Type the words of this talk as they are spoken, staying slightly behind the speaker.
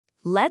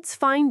Let's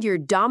find your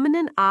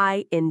dominant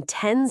eye in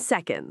 10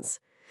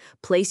 seconds.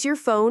 Place your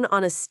phone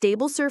on a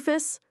stable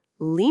surface,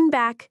 lean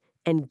back,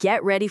 and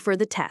get ready for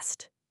the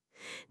test.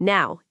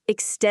 Now,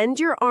 extend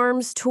your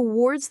arms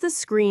towards the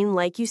screen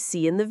like you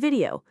see in the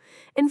video,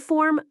 and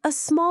form a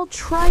small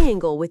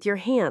triangle with your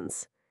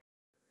hands.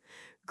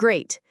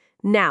 Great.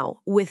 Now,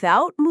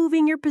 without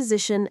moving your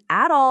position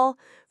at all,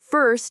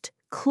 first,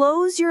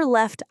 close your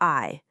left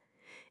eye.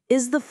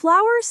 Is the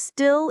flower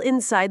still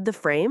inside the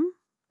frame?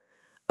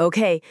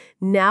 Okay,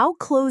 now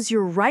close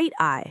your right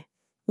eye.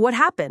 What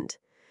happened?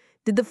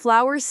 Did the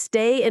flower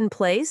stay in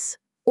place,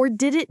 or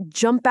did it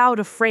jump out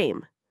of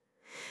frame?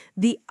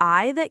 The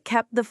eye that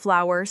kept the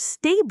flower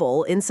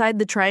stable inside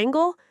the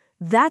triangle,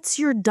 that's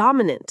your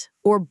dominant,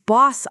 or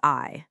boss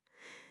eye.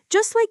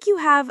 Just like you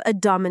have a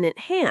dominant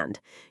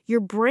hand, your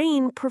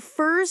brain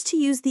prefers to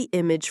use the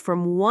image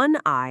from one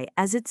eye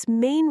as its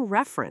main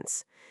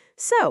reference.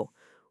 So,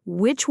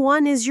 which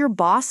one is your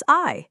boss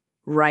eye,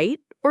 right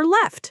or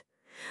left?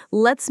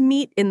 Let's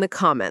meet in the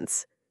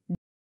comments.